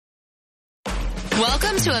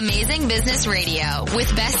Welcome to Amazing Business Radio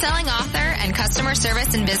with best-selling author and customer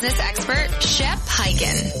service and business expert, Shep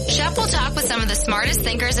Hyken. Shep will talk with some of the smartest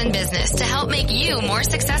thinkers in business to help make you more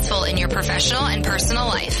successful in your professional and personal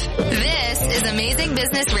life. This is Amazing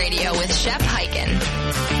Business Radio with Shep Hyken.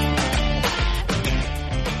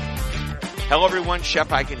 Hello, everyone. Shep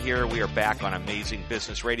Hyken here. We are back on Amazing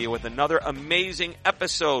Business Radio with another amazing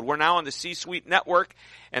episode. We're now on the C-Suite Network,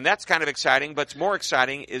 and that's kind of exciting. But what's more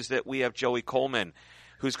exciting is that we have Joey Coleman,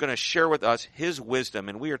 who's going to share with us his wisdom,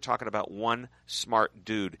 and we are talking about one smart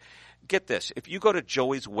dude. Get this. If you go to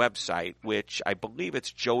Joey's website, which I believe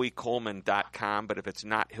it's joeycoleman.com, but if it's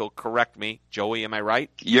not, he'll correct me. Joey, am I right?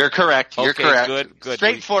 You're correct. You're correct. Good.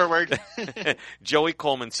 Straightforward. Joey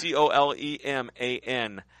Coleman, Coleman.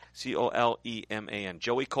 Coleman,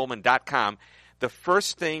 joeycoleman.com. The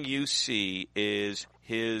first thing you see is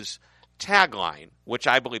his tagline, which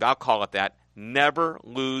I believe, I'll call it that, never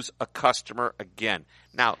lose a customer again.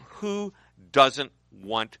 Now, who doesn't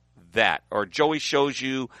want that? Or Joey shows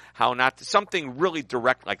you how not to, something really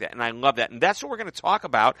direct like that, and I love that. And that's what we're going to talk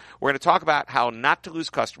about. We're going to talk about how not to lose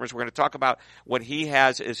customers. We're going to talk about what he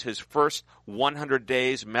has as his first 100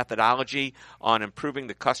 days methodology on improving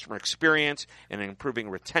the customer experience and improving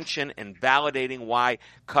retention and validating why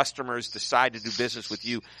customers decide to do business with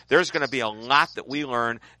you. There's going to be a lot that we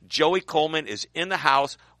learn. Joey Coleman is in the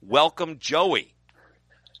house. Welcome, Joey.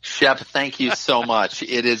 Shep, thank you so much.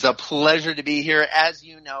 It is a pleasure to be here. As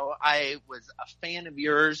you know, I was a fan of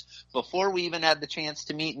yours before we even had the chance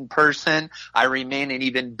to meet in person. I remain an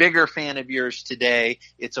even bigger fan of yours today.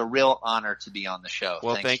 It's a real honor to be on the show.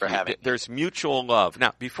 Well, Thanks for having me. There's mutual love.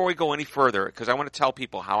 Now, before we go any further, because I want to tell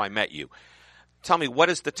people how I met you, tell me, what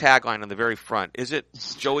is the tagline on the very front? Is it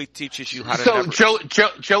Joey teaches you how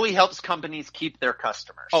to Joey helps companies keep their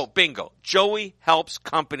customers. Oh, bingo. Joey helps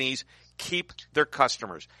companies keep their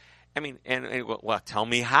customers. I mean, well, tell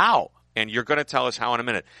me how. And you're going to tell us how in a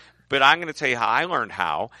minute. But I'm going to tell you how I learned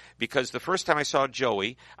how, because the first time I saw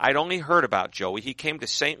Joey, I'd only heard about Joey. He came to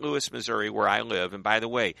St. Louis, Missouri, where I live. And by the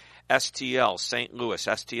way, STL, St. Louis,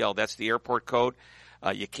 STL, that's the airport code.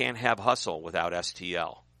 You can't have hustle without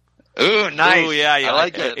STL. Ooh, nice. Ooh, yeah, I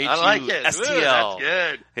like it. I like it. STL. Ooh, that's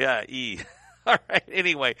good. Yeah, E. All right.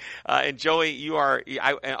 Anyway, and Joey, you are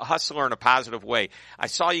a hustler in a positive way. I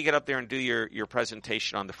saw you get up there and do your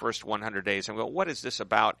presentation on the first 100 days. I'm going, what is this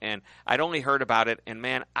about? And I'd only heard about it, and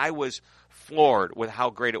man, I was floored with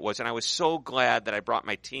how great it was. And I was so glad that I brought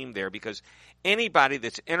my team there, because anybody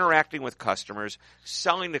that's interacting with customers,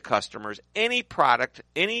 selling to customers, any product,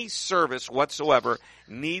 any service whatsoever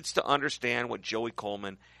needs to understand what Joey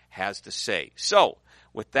Coleman has to say. So,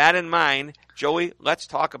 with that in mind, Joey, let's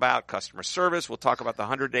talk about customer service. We'll talk about the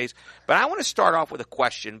 100 days. But I want to start off with a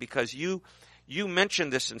question, because you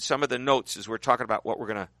mentioned this in some of the notes as we're talking about what we're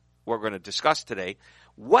going to discuss today.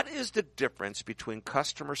 What is the difference between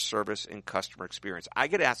customer service and customer experience? I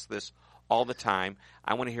get asked this all the time.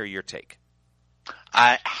 I want to hear your take.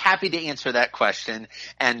 Happy to answer that question.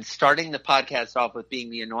 And starting the podcast off with being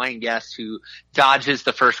the annoying guest who dodges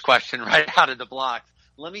the first question right out of the blocks,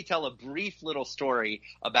 let me tell a brief little story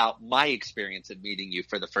about my experience of meeting you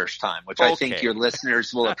for the first time, which I think your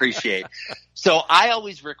listeners will appreciate. So I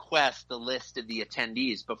always request the list of the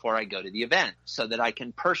attendees before I go to the event so that I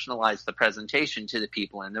can personalize the presentation to the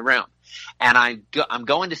people in the room. And I'm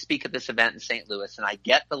going to speak at this event in St. Louis, and I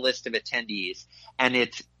get the list of attendees, and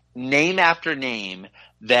it's name after name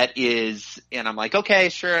that is, and I'm like, okay,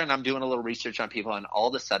 sure. And I'm doing a little research on people, and all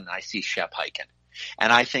of a sudden I see Shep Hyken.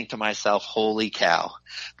 And I think to myself, holy cow,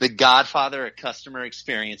 the godfather of customer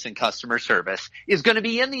experience and customer service is going to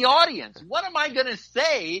be in the audience. What am I going to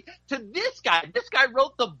say to this guy? This guy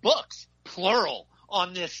wrote the books, plural,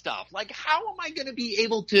 on this stuff. Like, how am I going to be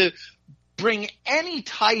able to bring any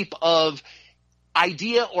type of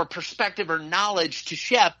idea or perspective or knowledge to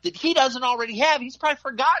Shep that he doesn't already have? He's probably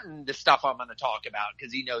forgotten the stuff I'm going to talk about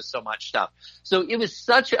because he knows so much stuff. So it was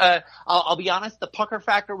such a, I'll be honest, the pucker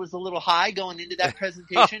factor was a little high going into that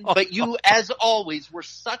presentation, but you, as always, were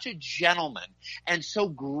such a gentleman and so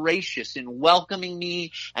gracious in welcoming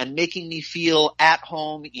me and making me feel at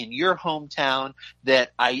home in your hometown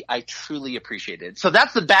that I truly appreciated it. So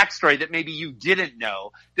that's the backstory that maybe you didn't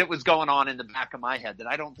know that was going on in the back of my head that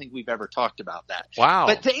I don't think we've ever talked about that. Wow.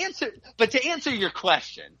 But to answer your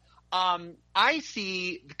question, I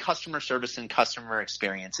see the customer service and customer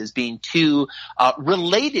experience as being two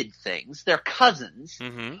related things. They're cousins,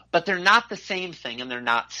 but they're not the same thing, and they're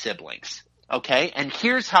not siblings. Okay? And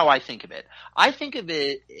here's how I think of it. I think of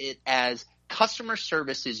it as customer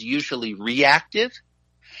service is usually reactive,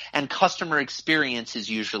 and customer experience is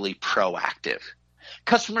usually proactive.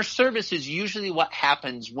 Customer service is usually what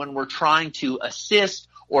happens when we're trying to assist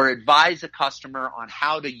or advise a customer on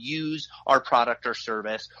how to use our product or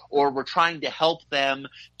service, or we're trying to help them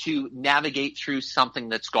to navigate through something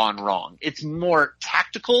that's gone wrong. It's more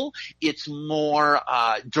tactical. It's more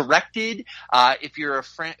directed. If you're a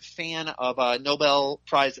fan of Nobel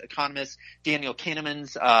Prize economist Daniel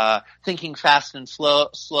Kahneman's Thinking Fast and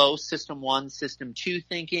Slow, System 1, System 2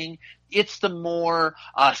 thinking, it's the more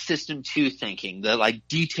System 2 thinking, the like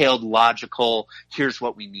detailed, logical, here's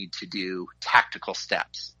what we need to do, tactical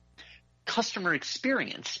steps. Customer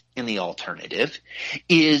experience in the alternative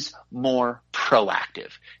is more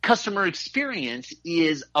proactive. Customer experience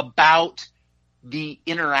is about the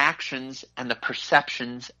interactions and the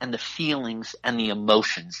perceptions and the feelings and the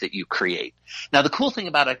emotions that you create. Now, the cool thing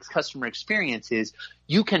about a customer experience is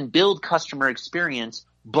you can build customer experience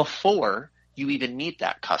before you even meet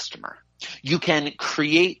that customer. You can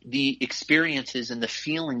create the experiences and the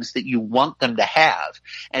feelings that you want them to have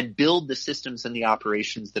and build the systems and the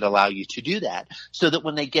operations that allow you to do that, so that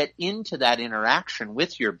when they get into that interaction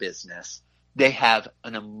with your business, they have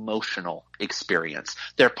an emotional experience.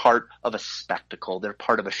 They're part of a spectacle. They're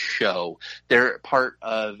part of a show. They're part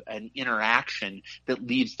of an interaction that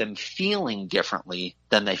leaves them feeling differently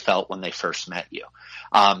than they felt when they first met you.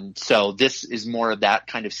 So this is more of that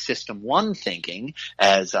kind of System 1 thinking,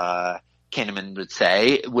 as Kahneman would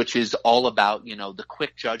say, which is all about, the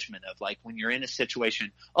quick judgment of like when you're in a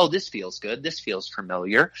situation, oh, this feels good, this feels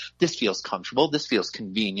familiar, this feels comfortable, this feels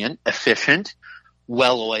convenient, efficient,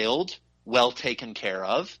 well-oiled, well taken care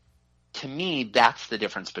of. To me, that's the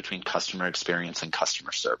difference between customer experience and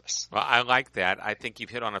customer service. Well, I like that. I think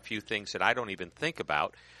you've hit on a few things that I don't even think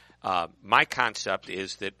about. My concept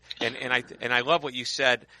is that, and I love what you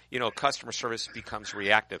said, customer service becomes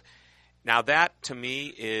reactive. Now that, to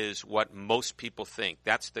me, is what most people think.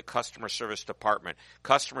 That's the customer service department.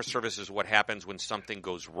 Customer service is what happens when something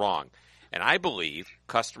goes wrong. And I believe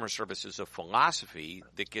customer service is a philosophy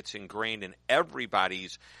that gets ingrained in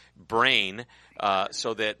everybody's brain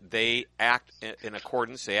so that they act in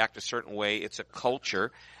accordance, they act a certain way. It's a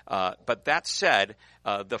culture. But that said,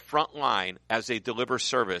 the front line, as they deliver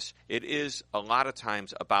service, it is a lot of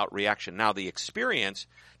times about reaction. Now, the experience,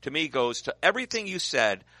 to me, goes to everything you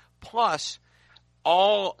said, plus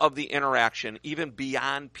all of the interaction, even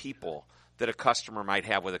beyond people, that a customer might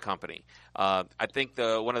have with a company. I think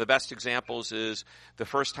one of the best examples is the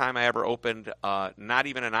first time I ever opened not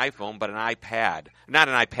even an iPhone, but an iPad. Not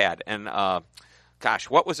an iPad. And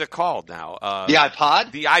what was it called now? The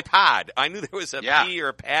iPod? The iPod. I knew there was a P or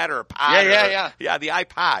a pad or a pod. Yeah, the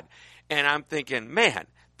iPod. And I'm thinking, man,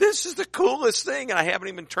 this is the coolest thing, and I haven't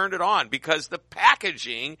even turned it on because the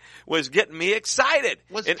packaging was getting me excited.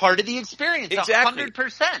 Was part of the experience, exactly.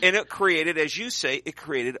 100%. And it created, as you say,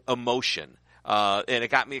 emotion. And it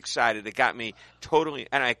got me excited. It got me totally,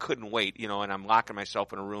 and I couldn't wait, and I'm locking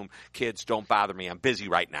myself in a room. Kids, don't bother me. I'm busy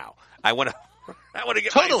right now. I want to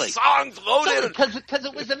get my songs loaded. Because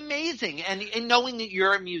it was amazing. And knowing that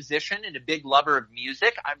you're a musician and a big lover of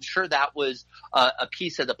music, I'm sure that was a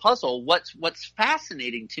piece of the puzzle. What's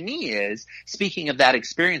fascinating to me is, speaking of that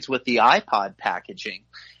experience with the iPod packaging,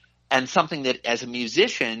 and something that as a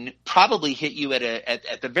musician probably hit you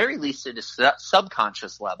at the very least at a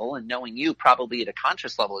subconscious level, and knowing you probably at a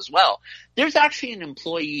conscious level as well, there's actually an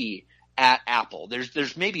employee at Apple.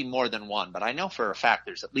 There's maybe more than one, but I know for a fact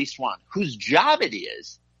there's at least one whose job it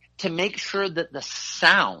is to make sure that the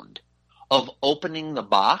sound of opening the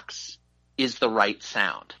box is the right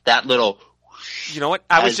sound. That little, you know what?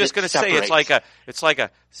 I was just going to say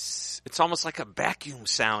it's almost like a vacuum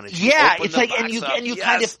sound. It's like, and you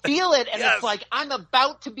kind of feel it, and it's like, I'm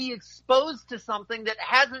about to be exposed to something that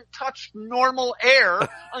hasn't touched normal air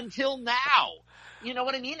until now. You know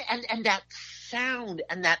what I mean? And that sound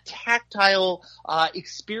and that tactile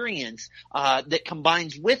experience that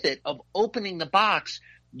combines with it of opening the box,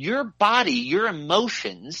 your body, your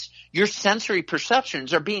emotions, your sensory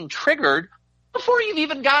perceptions are being triggered before you've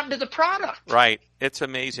even gotten to the product. Right. It's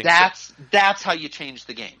amazing. That's how you change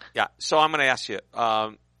the game. Yeah. So I'm going to ask you,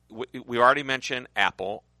 we already mentioned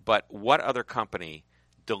Apple, but what other company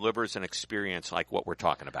delivers an experience like what we're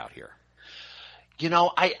talking about here?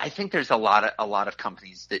 I think there's a lot of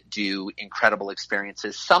companies that do incredible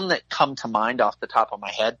experiences. Some that come to mind off the top of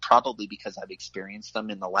my head, probably because I've experienced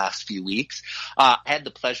them in the last few weeks. I had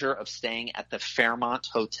the pleasure of staying at the Fairmont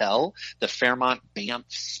Hotel, the Fairmont Banff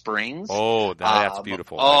Springs. Oh, that's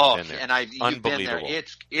beautiful. You've been there.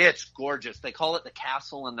 It's gorgeous. They call it the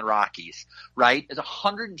Castle in the Rockies, right? It's a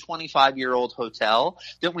 125-year-old hotel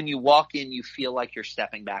that when you walk in, you feel like you're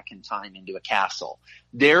stepping back in time into a castle.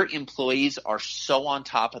 Their employees are so so on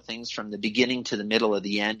top of things from the beginning to the middle of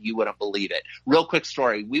the end, you wouldn't believe it. Real quick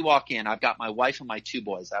story. We walk in. I've got my wife and my 2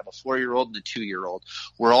 boys. I have a 4-year-old and a 2-year-old.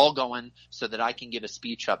 We're all going so that I can give a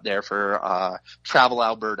speech up there for Travel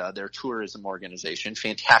Alberta, their tourism organization.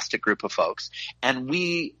 Fantastic group of folks. And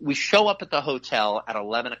we show up at the hotel at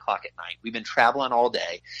 11 o'clock at night. We've been traveling all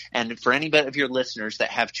day. And for anybody of your listeners that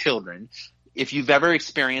have children, if you've ever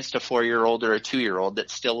experienced a 4-year-old or a 2-year-old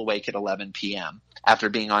that's still awake at 11 p.m. after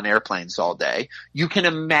being on airplanes all day, you can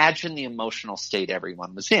imagine the emotional state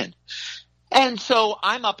everyone was in. And so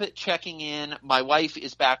I'm up at checking in. My wife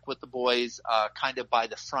is back with the boys kind of by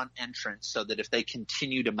the front entrance so that if they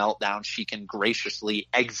continue to melt down, she can graciously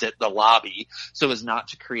exit the lobby so as not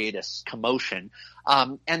to create a commotion.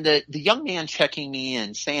 And the young man checking me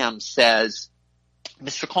in, Sam, says,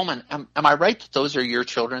 Mr. Coleman, am I right that those are your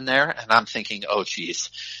children there? And I'm thinking, oh, geez.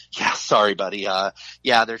 Yeah, sorry, buddy.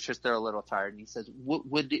 Yeah, they're a little tired. And he says,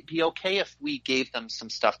 would it be okay if we gave them some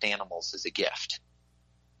stuffed animals as a gift?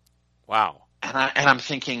 Wow. And I'm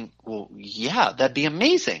thinking, well, yeah, that'd be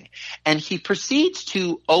amazing. And he proceeds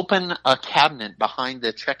to open a cabinet behind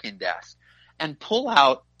the check-in desk and pull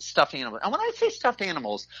out stuffed animals. And when I say stuffed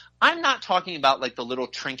animals, I'm not talking about like the little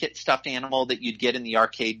trinket stuffed animal that you'd get in the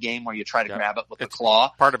arcade game where you try to grab it with a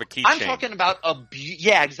claw. Part of a keychain. I'm talking about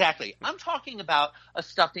yeah, exactly. I'm talking about a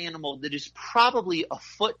stuffed animal that is probably a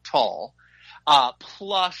foot tall,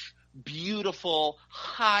 plush, beautiful,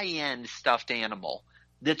 high-end stuffed animal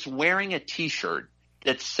that's wearing a T-shirt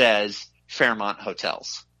that says Fairmont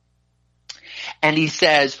Hotels. And he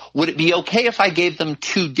says, would it be okay if I gave them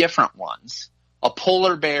 2 different ones? A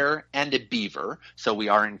polar bear and a beaver. So we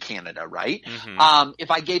are in Canada, right? Mm-hmm.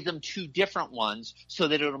 If I gave them 2 different ones so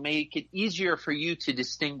that it'll make it easier for you to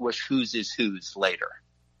distinguish whose is whose later.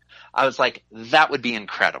 I was like, that would be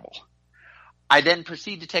incredible. I then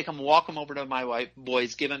proceed to take them, walk them over to my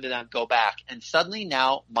boys, give them to them, go back. And suddenly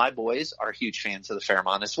now my boys are huge fans of the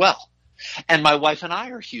Fairmont as well. And my wife and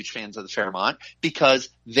I are huge fans of the Fairmont because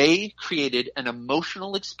they created an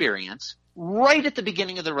emotional experience right at the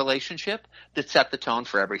beginning of the relationship that set the tone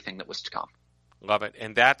for everything that was to come. Love it.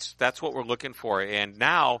 And that's what we're looking for. And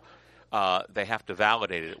now they have to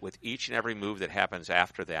validate it with each and every move that happens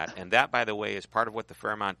after that. And that, by the way, is part of what the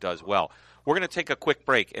Fairmont does well. We're going to take a quick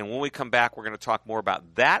break. And when we come back, we're going to talk more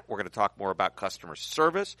about that. We're going to talk more about customer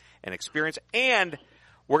service and experience. And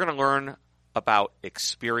we're going to learn about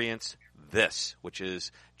Experience This, which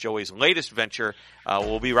is Joey's latest venture.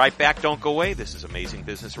 We'll be right back. Don't go away. This is Amazing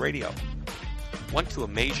Business Radio. Want to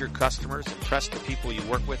amaze your customers, impress the people you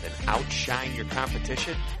work with, and outshine your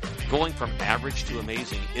competition? Going from average to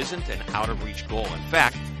amazing isn't an out-of-reach goal. In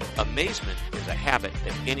fact, amazement is a habit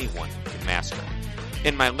that anyone can master.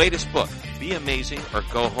 In my latest book, Be Amazing or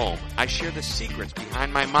Go Home, I share the secrets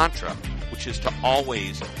behind my mantra, which is to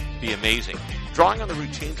always be amazing. Drawing on the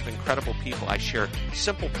routines of incredible people, I share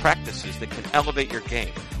simple practices that can elevate your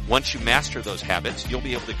game. Once you master those habits, you'll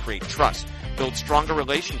be able to create trust, build stronger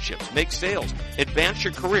relationships, make sales, advance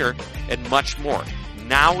your career, and much more.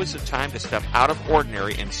 Now is the time to step out of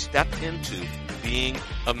ordinary and step into being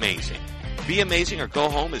amazing. Be Amazing or Go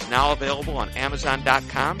Home is now available on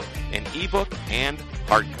Amazon.com, an ebook and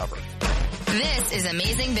hardcover. This is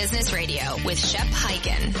Amazing Business Radio with Shep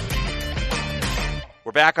Hyken.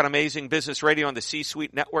 We're back on Amazing Business Radio on the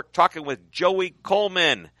C-Suite Network talking with Joey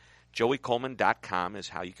Coleman. JoeyColeman.com is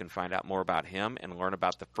how you can find out more about him and learn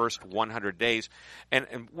about the first 100 days.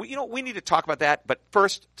 And we need to talk about that. But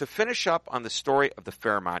first, to finish up on the story of the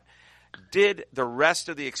Fairmont, did the rest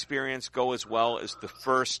of the experience go as well as the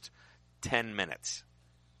first 10 minutes?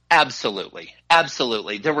 Absolutely.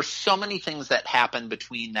 Absolutely. There were so many things that happened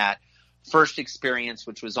between that first experience,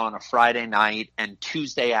 which was on a Friday night, and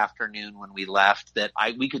Tuesday afternoon when we left, that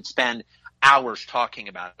we could spend hours talking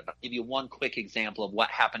about it. I'll give you one quick example of what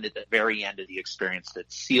happened at the very end of the experience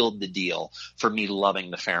that sealed the deal for me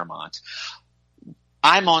loving the Fairmont.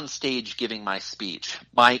 I'm on stage giving my speech.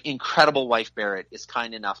 My incredible wife, Barrett, is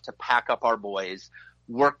kind enough to pack up our boys,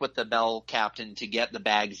 work with the bell captain to get the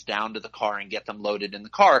bags down to the car and get them loaded in the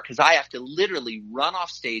car, because I have to literally run off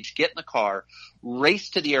stage, get in the car, race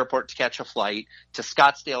to the airport to catch a flight to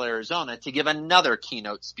Scottsdale, Arizona to give another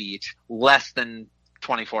keynote speech less than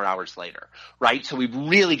 24 hours later, right? So we've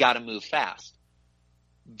really got to move fast.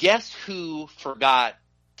 Guess who forgot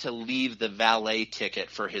to leave the valet ticket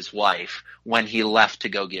for his wife when he left to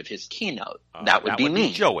go give his keynote? That would be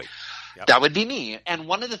me. Joey. Yep. That would be me. And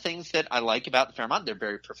one of the things that I like about the Fairmont, they're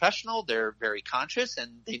very professional, they're very conscious,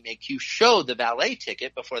 and they make you show the valet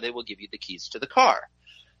ticket before they will give you the keys to the car.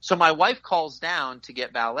 So my wife calls down to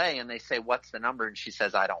get valet, and they say, what's the number? And she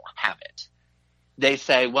says, I don't have it. they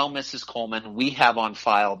say, well, Mrs. Coleman, we have on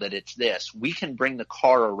file that it's this. We can bring the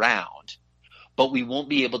car around, but we won't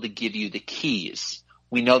be able to give you the keys.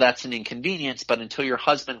 We know that's an inconvenience, but until your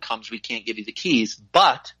husband comes, we can't give you the keys,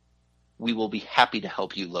 but we will be happy to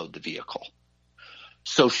help you load the vehicle.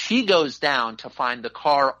 So she goes down to find the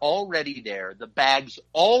car already there, the bags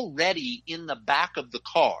already in the back of the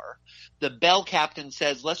car. The bell captain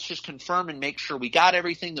says, let's just confirm and make sure we got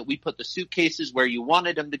everything, that we put the suitcases where you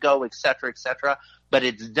wanted them to go, et cetera, but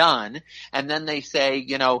it's done. And then they say,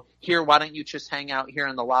 you know, here, why don't you just hang out here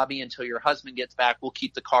in the lobby until your husband gets back? We'll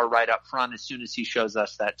keep the car right up front. As soon as he shows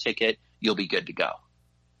us that ticket, you'll be good to go.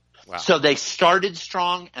 Wow. So they started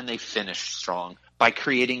strong and they finished strong by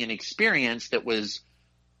creating an experience that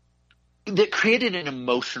created an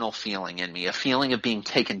emotional feeling in me, a feeling of being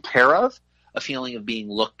taken care of, a feeling of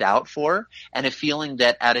being looked out for, and a feeling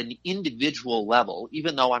that at an individual level,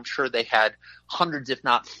 even though I'm sure they had hundreds, if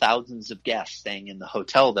not thousands of guests staying in the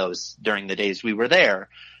hotel during the days we were there,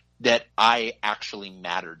 that I actually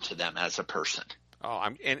mattered to them as a person. Oh,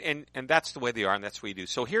 and that's the way they are, and that's what you do.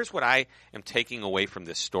 So here's what I am taking away from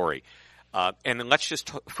this story. And let's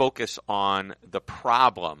just focus on the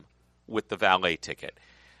problem with the valet ticket.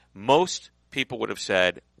 Most people would have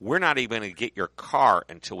said, we're not even going to get your car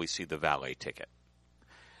until we see the valet ticket.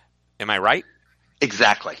 Am I right?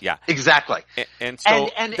 Exactly. Yeah. Exactly. And so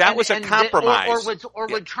that was a compromise. Or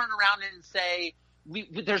would turn around and say,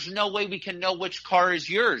 there's no way we can know which car is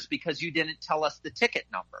yours because you didn't tell us the ticket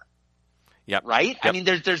number. Yep. Right? Yep. I mean,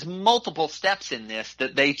 there's multiple steps in this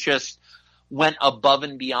that they just went above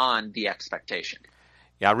and beyond the expectation.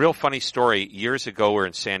 Yeah, a real funny story. Years ago, we were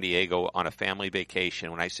in San Diego on a family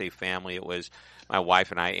vacation. When I say family, it was my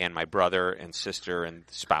wife and I and my brother and sister and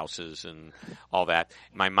spouses and all that,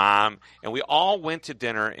 my mom. And we all went to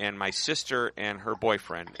dinner, and my sister and her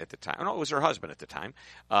boyfriend at the time, no, it was her husband at the time,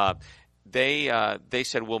 they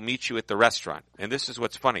said, we'll meet you at the restaurant. And this is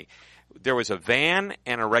what's funny. There was a van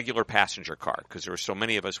and a regular passenger car because there were so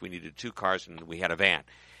many of us. We needed 2 cars, and we had a van.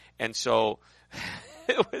 And so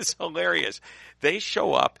it was hilarious. They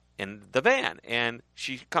show up in the van, and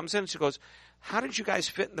she comes in and she goes, how did you guys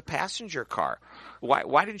fit in the passenger car?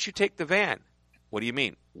 Why didn't you take the van? What do you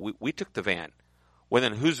mean? We took the van. Well,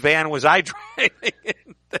 then whose van was I driving?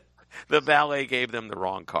 The valet gave them the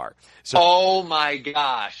wrong car. So, oh, my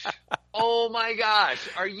gosh. Oh, my gosh.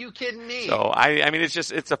 Are you kidding me? So, I mean,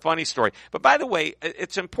 it's a funny story. But by the way,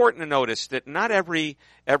 it's important to notice that not every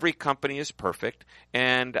company is perfect.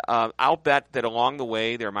 And I'll bet that along the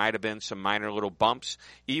way there might have been some minor little bumps,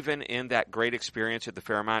 even in that great experience at the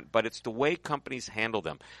Fairmont. But it's the way companies handle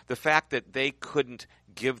them. The fact that they couldn't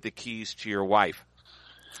give the keys to your wife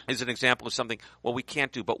is an example of something, well, we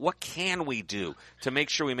can't do. But what can we do to make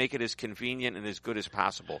sure we make it as convenient and as good as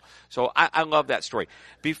possible? So I love that story.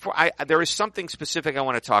 There is something specific I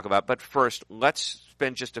want to talk about, but first, let's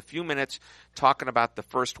spend just a few minutes talking about the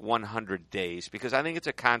first 100 days, because I think it's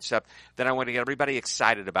a concept that I want to get everybody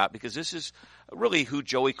excited about, because this is really who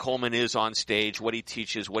Joey Coleman is on stage, what he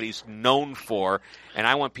teaches, what he's known for, and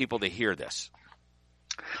I want people to hear this.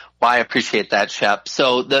 Well, I appreciate that, Shep.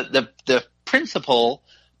 So the principle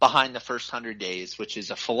behind the first 100 days, which is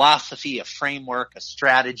a philosophy, a framework, a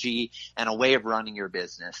strategy, and a way of running your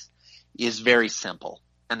business, is very simple.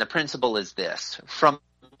 And the principle is this. From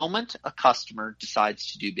the moment a customer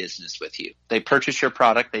decides to do business with you, they purchase your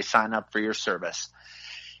product, they sign up for your service,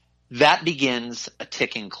 that begins a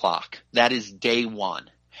ticking clock. That is day one.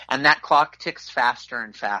 And that clock ticks faster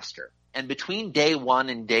and faster. And between day 1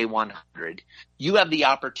 and day 100, you have the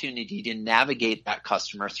opportunity to navigate that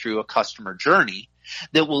customer through a customer journey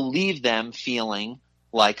that will leave them feeling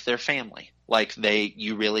like they're family, like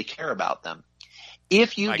you really care about them.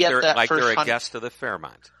 If you get that like first they're a guest of the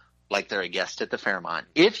Fairmont. Like they're a guest at the Fairmont.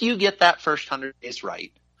 If you get that first 100 days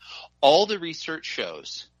right, all the research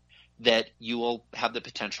shows that you will have the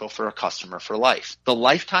potential for a customer for life. The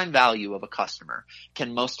lifetime value of a customer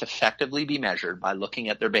can most effectively be measured by looking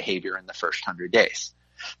at their behavior in the first 100 days.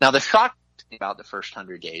 Now, the shocking thing about the first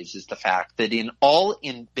 100 days is the fact that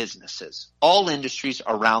in businesses, all industries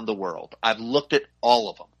around the world, I've looked at all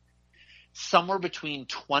of them, somewhere between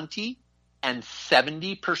 20 and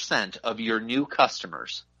 70% of your new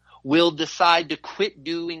customers will decide to quit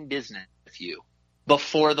doing business with you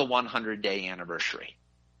before the 100-day anniversary.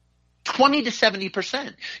 20 to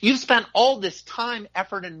 70%. You've spent all this time,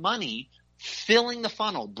 effort, and money filling the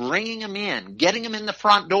funnel, bringing them in, getting them in the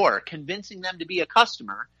front door, convincing them to be a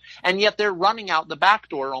customer, and yet they're running out the back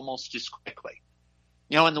door almost as quickly.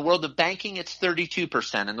 You know, in the world of banking, it's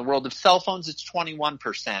 32%. In the world of cell phones, it's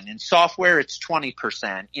 21%. In software, it's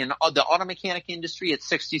 20%. In the auto mechanic industry, it's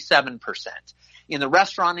 67%. In the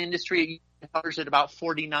restaurant industry, it hovers at about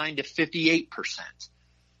 49 to 58%.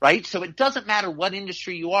 Right? So it doesn't matter what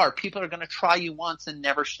industry you are. People are going to try you once and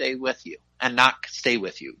never stay with you and not stay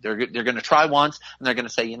with you. They're going to try once and they're going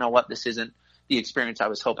to say, you know what, this isn't the experience I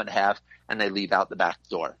was hoping to have, and they leave out the back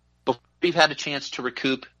door. Before you've had a chance to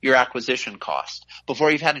recoup your acquisition cost, before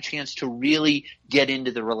you've had a chance to really get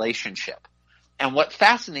into the relationship. And what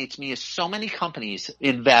fascinates me is so many companies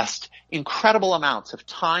invest incredible amounts of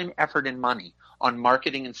time, effort, and money on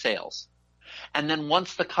marketing and sales. And then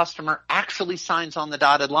once the customer actually signs on the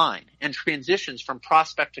dotted line and transitions from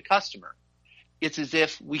prospect to customer, it's as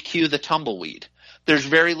if we cue the tumbleweed. There's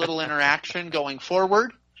very little interaction going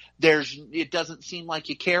forward. It doesn't seem like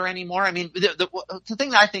you care anymore. I mean, the thing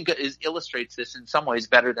that I think illustrates this in some ways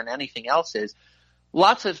better than anything else is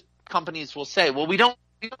lots of companies will say, well, we don't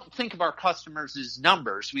think of our customers as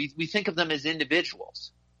numbers. We think of them as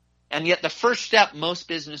individuals. And yet the first step most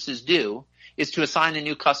businesses do is to assign a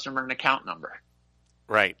new customer an account number.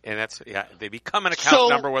 Right. And they become an account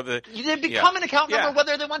number whether they become an account number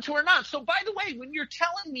whether they want to or not. So by the way, when you're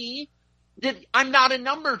telling me that I'm not a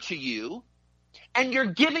number to you and you're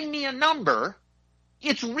giving me a number,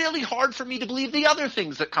 it's really hard for me to believe the other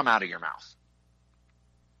things that come out of your mouth.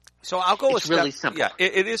 So I'll go it's really simple. Yeah,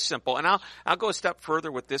 it is simple. And I'll go a step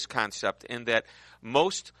further with this concept in that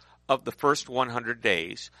most of the first 100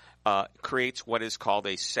 days creates what is called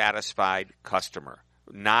a satisfied customer,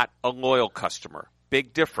 not a loyal customer.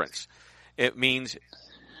 Big difference. It means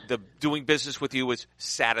the doing business with you was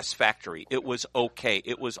satisfactory. It was okay.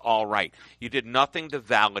 It was all right. You did nothing to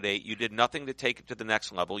validate. You did nothing to take it to the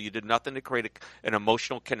next level. You did nothing to create an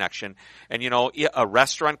emotional connection. And, a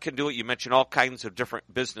restaurant can do it. You mentioned all kinds of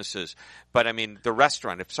different businesses. But, I mean, the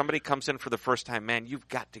restaurant, if somebody comes in for the first time, man, you've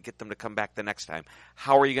got to get them to come back the next time.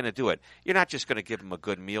 How are you going to do it? You're not just going to give them a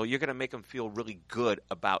good meal. You're going to make them feel really good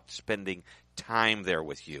about spending time there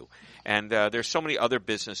with you. And there's so many other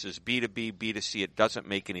businesses, B2B, B2C, it doesn't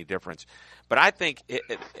make any difference. But I think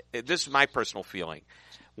this is my personal feeling.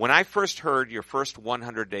 When I first heard your first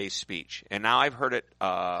 100-day speech, and now I've heard it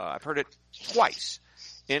twice.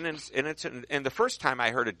 And the first time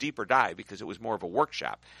I heard a deeper dive because it was more of a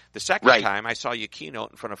workshop. The second time I saw you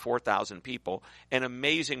keynote in front of 4,000 people. An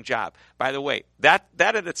amazing job. By the way, that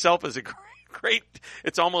in itself is a great,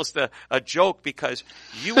 it's almost a joke because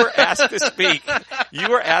you were asked to speak. You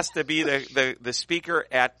were asked to be the speaker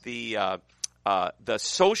at the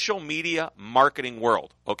social media marketing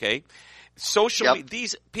world. Okay,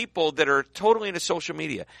 these people that are totally into social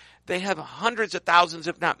media, they have hundreds of thousands,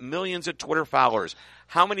 if not millions, of Twitter followers.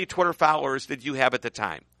 How many Twitter followers did you have at the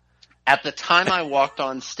time? At the time I walked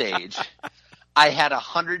on stage, I had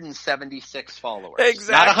 176 followers.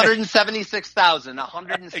 Exactly. Not 176,000,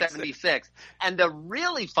 176. Exactly. And the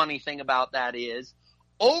really funny thing about that is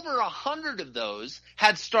over 100 of those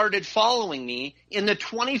had started following me in the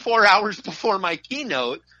 24 hours before my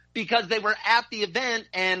keynote because they were at the event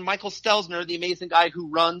and Michael Stelzner, the amazing guy who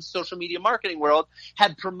runs Social Media Marketing World,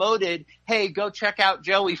 had promoted, hey, go check out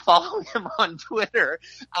Joey, follow him on Twitter.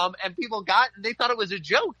 And people they thought it was a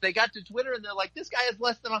joke. They got to Twitter and they're like, this guy has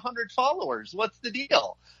less than 100 followers. What's the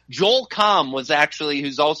deal? Joel Comm was actually,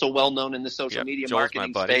 who's also well known in the social media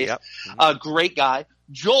marketing space, a great guy.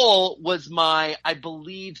 Joel was my, I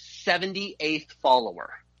believe, 78th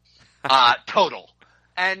follower, total.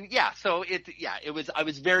 And I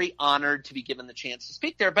was very honored to be given the chance to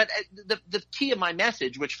speak there. But the key of my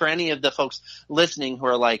message, which for any of the folks listening who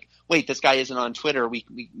are like, wait, this guy isn't on Twitter, we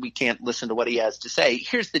can't listen to what he has to say.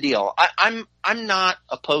 Here's the deal. I'm not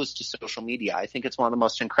opposed to social media. I think it's one of the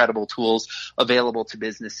most incredible tools available to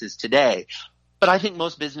businesses today. But I think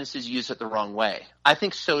most businesses use it the wrong way. I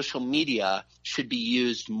think social media should be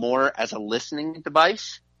used more as a listening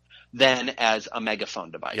device than as a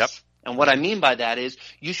megaphone device. Yep. And what I mean by that is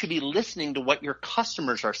you should be listening to what your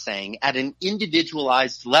customers are saying at an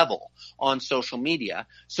individualized level on social media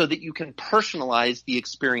so that you can personalize the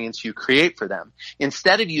experience you create for them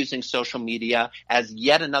instead of using social media as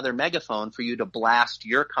yet another megaphone for you to blast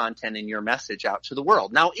your content and your message out to the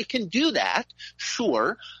world. Now, it can do that,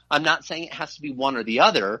 sure. I'm not saying it has to be one or the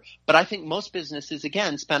other, but I think most businesses,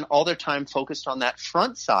 again, spend all their time focused on that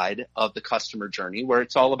front side of the customer journey where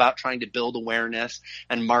it's all about trying to build awareness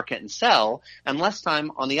and market and sell, and less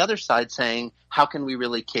time on the other side saying, how can we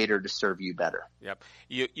really cater to serve you better? Yep.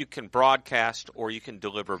 You can broadcast or you can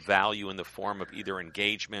deliver value in the form of either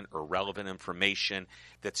engagement or relevant information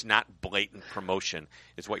that's not blatant promotion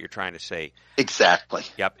is what you're trying to say. Exactly.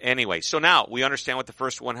 Yep. Anyway, so now we understand what the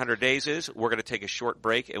first 100 days is. We're going to take a short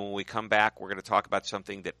break, and when we come back, we're going to talk about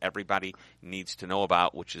something that everybody needs to know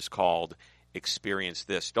about, which is called Experience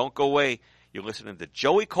This. Don't go away. You're listening to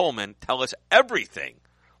Joey Coleman tell us everything,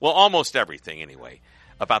 well, almost everything anyway,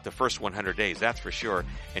 about the first 100 days, that's for sure.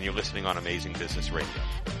 And you're listening on Amazing Business Radio.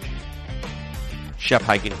 Shep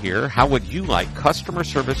Hyken here. How would you like customer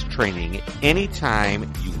service training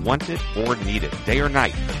anytime you want it or need it, day or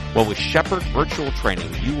night? Well, with Shepherd Virtual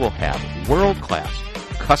Training, you will have world-class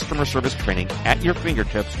customer service training at your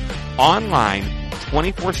fingertips, online,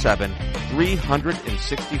 24/7,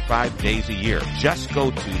 365 days a year. Just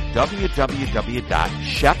go to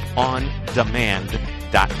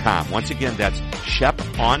www.shepondemand.com. Once again, that's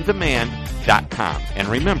shepondemand.com. And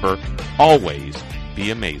remember, always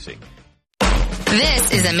be amazing.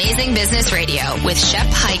 This is Amazing Business Radio with Shep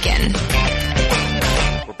Hyken.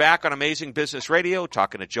 We're back on Amazing Business Radio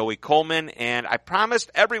talking to Joey Coleman, and I promised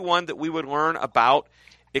everyone that we would learn about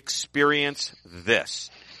Experience This.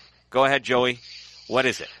 Go ahead, Joey. What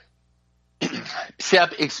is it?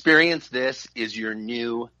 Shep, Experience This is your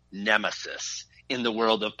new nemesis in the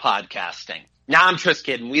world of podcasting. Now, I'm just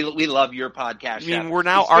kidding. We love your podcast. I mean, we're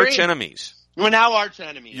now arch enemies. We're now arch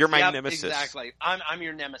enemies. You're my nemesis. Exactly. I'm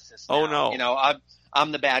your nemesis now. Oh, no. You know,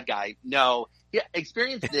 I'm the bad guy. No. Yeah,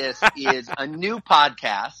 Experience This is a new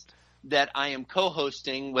podcast that I am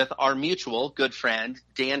co-hosting with our mutual good friend,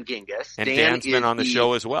 Dan Gingiss. And Dan's been on the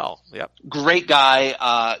show as well. Yep. Great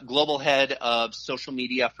guy, global head of social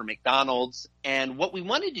media for McDonald's. And what we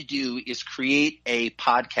wanted to do is create a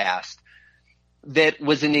podcast that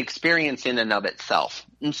was an experience in and of itself.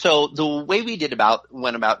 And so the way we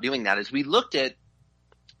went about doing that is we looked at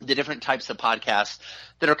the different types of podcasts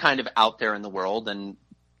that are kind of out there in the world and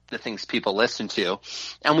the things people listen to.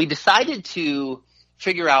 And we decided to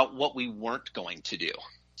figure out what we weren't going to do.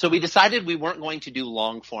 So we decided we weren't going to do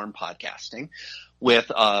long-form podcasting with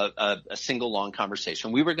a single long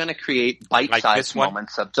conversation. We were going to create bite-sized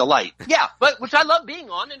moments of delight. Yeah, but which I love being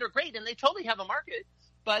on, and they're great, and they totally have a market.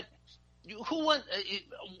 But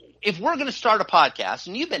if we're going to start a podcast,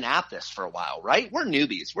 and you've been at this for a while, right? We're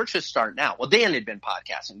newbies. We're just starting out. Well, Dan had been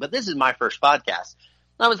podcasting, but this is my first podcast.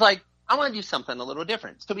 And I was like, I want to do something a little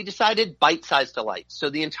different. So we decided bite-sized delight. So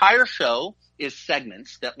the entire show is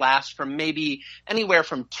segments that last from maybe anywhere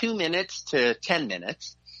from 2 minutes to 10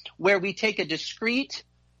 minutes, where we take a discrete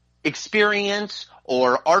experience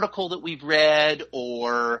or article that we've read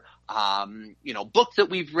or book that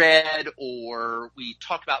we've read, or we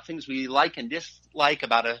talk about things we like and dislike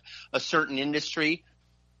about a certain industry.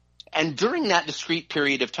 And during that discrete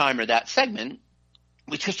period of time or that segment,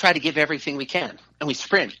 we just try to give everything we can, and we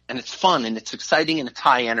sprint, and it's fun, and it's exciting, and it's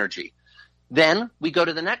high energy. Then we go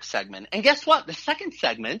to the next segment, and guess what? The second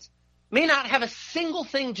segment may not have a single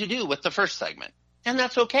thing to do with the first segment, and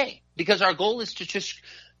that's okay, because our goal is to just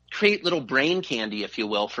create little brain candy, if you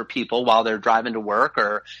will, for people while they're driving to work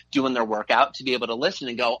or doing their workout to be able to listen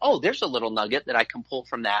and go, oh, there's a little nugget that I can pull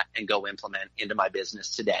from that and go implement into my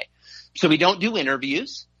business today. So we don't do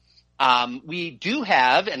interviews. We do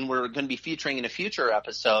have, and we're going to be featuring in a future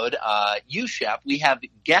episode, Shep, we have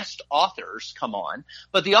guest authors come on,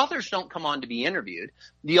 but the authors don't come on to be interviewed.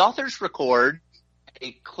 The authors record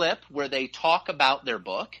a clip where they talk about their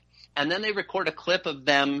book, and then they record a clip of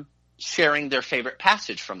them sharing their favorite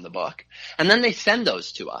passage from the book, and then they send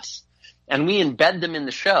those to us, and we embed them in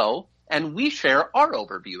the show, and we share our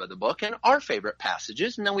overview of the book and our favorite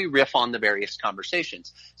passages, and then we riff on the various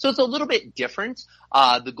conversations. So it's a little bit different.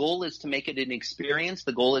 The goal is to make it an experience.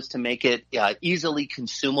 The goal is to make it easily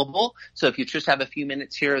consumable. So if you just have a few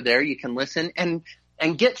minutes here or there, you can listen and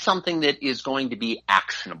get something that is going to be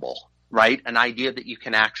actionable, right? An idea that you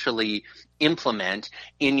can actually implement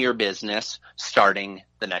in your business starting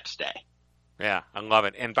the next day. Yeah, I love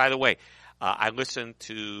it. And by the way, I listened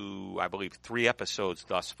to, I believe, 3 episodes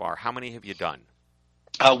thus far. How many have you done?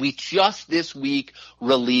 We just this week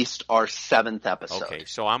released our 7th episode. Okay,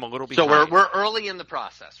 so I'm a little behind. So we're early in the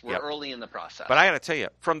process. Early in the process. But I got to tell you,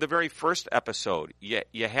 from the very first episode,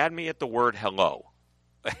 you had me at the word hello.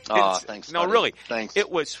 Oh, thanks. No, buddy. really. Thanks.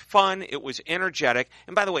 It was fun. It was energetic.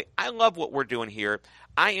 And by the way, I love what we're doing here.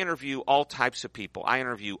 I interview all types of people. I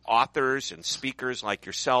interview authors and speakers like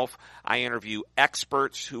yourself. I interview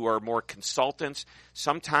experts who are more consultants.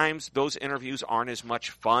 Sometimes those interviews aren't as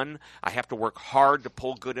much fun. I have to work hard to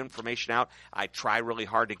pull good information out. I try really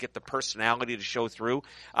hard to get the personality to show through.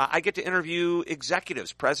 I get to interview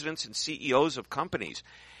executives, presidents, and CEOs of companies.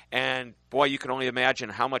 And boy, you can only imagine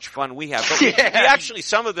how much fun we have. But we actually,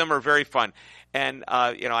 some of them are very fun. And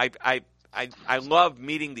I love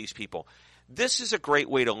meeting these people. this is a great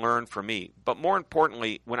way to learn for me. But more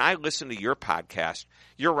importantly, when I listen to your podcast,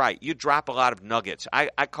 you're right. You drop a lot of nuggets. I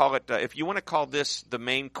call it, if you want to call this the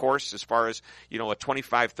main course as far as, a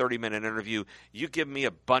 25, 30-minute interview, you give me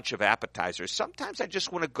a bunch of appetizers. Sometimes I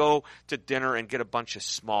just want to go to dinner and get a bunch of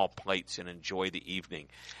small plates and enjoy the evening.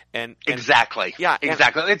 And exactly. Yeah.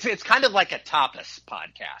 Exactly. It's kind of like a tapas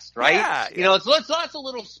podcast, right? Yeah. It's lots of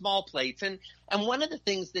little small plates. And one of the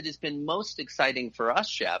things that has been most exciting for us,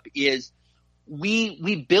 Shep, is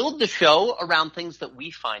we build the show around things that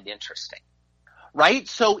we find interesting. Right?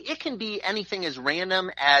 So it can be anything as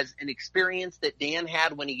random as an experience that Dan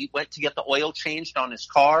had when he went to get the oil changed on his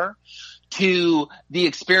car, to the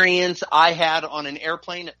experience I had on an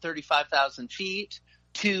airplane at 35,000 feet,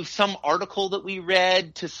 to some article that we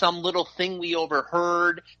read, to some little thing we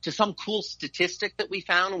overheard, to some cool statistic that we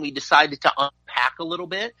found and we decided to unpack a little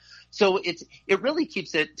bit. So it really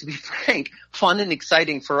keeps it, to be frank, fun and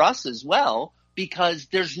exciting for us as well, because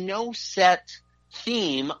there's no set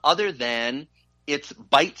theme other than it's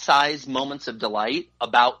bite-sized moments of delight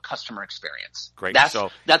about customer experience. Great.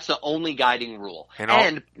 That's the only guiding rule.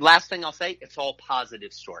 And last thing I'll say, it's all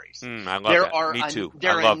positive stories. I love that. Me too.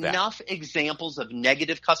 There are enough examples of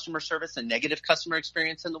negative customer service and negative customer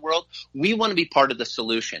experience in the world. We want to be part of the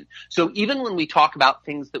solution. So even when we talk about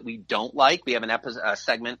things that we don't like, we have a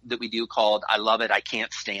segment that we do called I Love It, I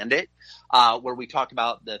Can't Stand It, where we talk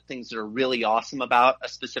about the things that are really awesome about a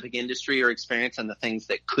specific industry or experience and the things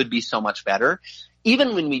that could be so much better.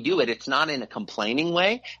 Even when we do it, it's not in a complaining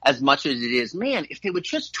way as much as it is, man, if they would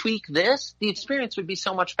just tweak this, the experience would be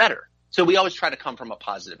so much better. So we always try to come from a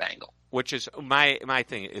positive angle. Which is my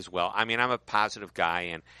thing as well. I mean, I'm a positive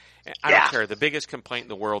guy, and I don't care. The biggest complaint in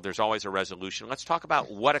the world, there's always a resolution. Let's talk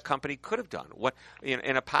about what a company could have done, what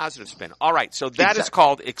in a positive spin. All right, so that is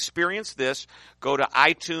called Experience This. Go to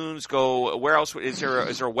iTunes. Go where else? Is there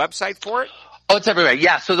a website for it? Oh, it's everywhere.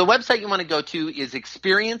 Yeah. So the website you want to go to is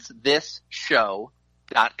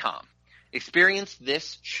experiencethisshow.com.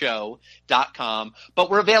 Experiencethisshow.com. But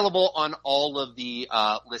we're available on all of the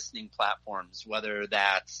listening platforms, whether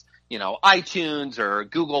that's iTunes or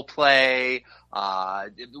Google Play.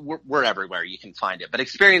 We're everywhere. You can find it. But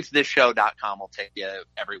experiencethisshow.com will take you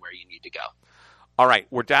everywhere you need to go. All right,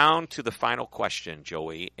 we're down to the final question,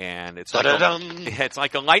 Joey, and it's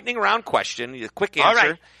like a lightning round question, a quick answer. All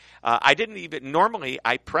right. I didn't even normally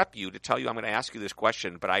I prep you to tell you I'm going to ask you this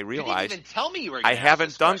question, but I realized you didn't even tell me you were I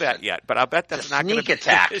haven't done that yet. But I'll bet that's not going to be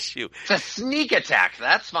an issue. It's a sneak attack.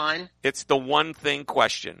 That's fine. It's the one thing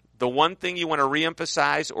question. The one thing you want to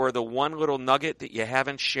reemphasize, or the one little nugget that you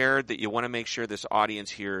haven't shared that you want to make sure this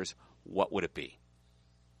audience hears. What would it be?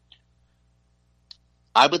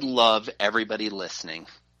 I would love everybody listening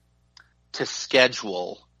to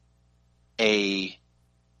schedule a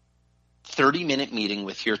 30-minute meeting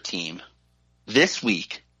with your team this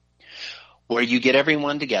week where you get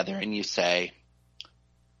everyone together and you say,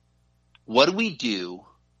 what do we do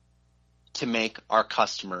to make our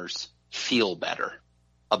customers feel better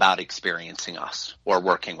about experiencing us or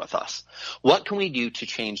working with us? What can we do to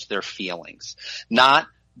change their feelings? Not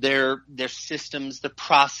their systems, the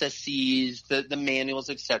processes, the manuals,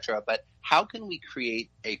 etc., but how can we create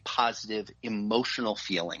a positive emotional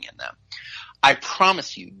feeling in them? I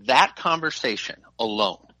promise you that conversation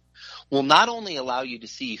alone will not only allow you to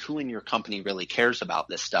see who in your company really cares about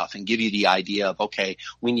this stuff and give you the idea of, okay,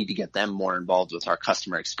 we need to get them more involved with our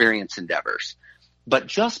customer experience endeavors, but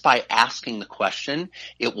just by asking the question,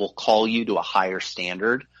 it will call you to a higher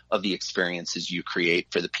standard of the experiences you create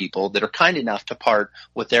for the people that are kind enough to part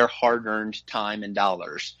with their hard-earned time and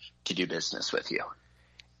dollars to do business with you.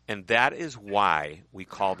 And that is why we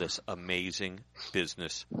call this Amazing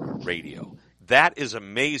Business Radio. That is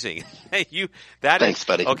amazing. Thanks,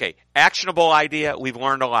 buddy. Okay, actionable idea. We've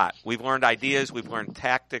learned a lot. We've learned ideas. We've learned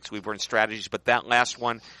tactics. We've learned strategies. But that last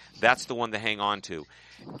one, that's the one to hang on to.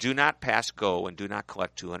 Do not pass go and do not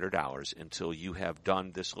collect $200 until you have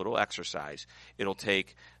done this little exercise. It'll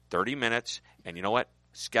take 30 minutes. And you know what?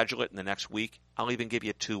 Schedule it in the next week. I'll even give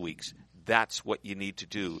you 2 weeks. That's what you need to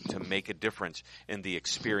do to make a difference in the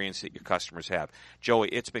experience that your customers have. Joey,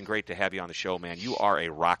 it's been great to have you on the show, man. You are a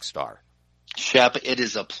rock star. Shep, it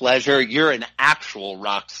is a pleasure. You're an actual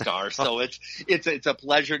rock star, so it's a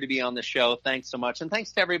pleasure to be on the show. Thanks so much, and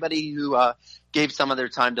thanks to everybody who gave some of their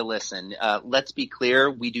time to listen. Let's be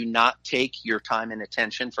clear, we do not take your time and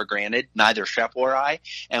attention for granted, neither Shep or I,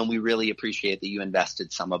 and we really appreciate that you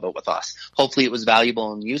invested some of it with us. Hopefully it was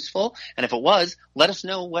valuable and useful, and if it was, let us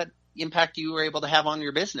know what impact you were able to have on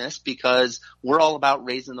your business, because we're all about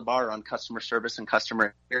raising the bar on customer service and customer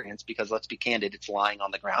experience, because let's be candid, it's lying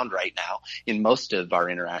on the ground right now in most of our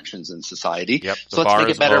interactions in society. Yep, so let's make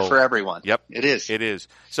it better for everyone. Yep. It is. It is.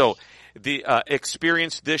 So the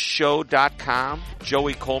experiencethisshow.com,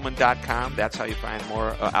 joeycoleman.com. That's how you find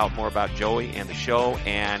out more about Joey and the show.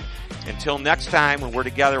 And until next time, when we're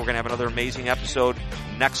together, we're going to have another amazing episode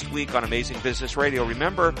next week on Amazing Business Radio.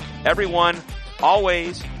 Remember, everyone,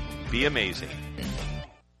 always be amazing.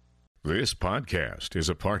 This podcast is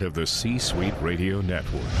a part of the C-Suite Radio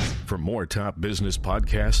Network. For more top business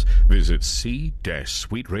podcasts, visit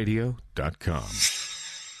c-suiteradio.com.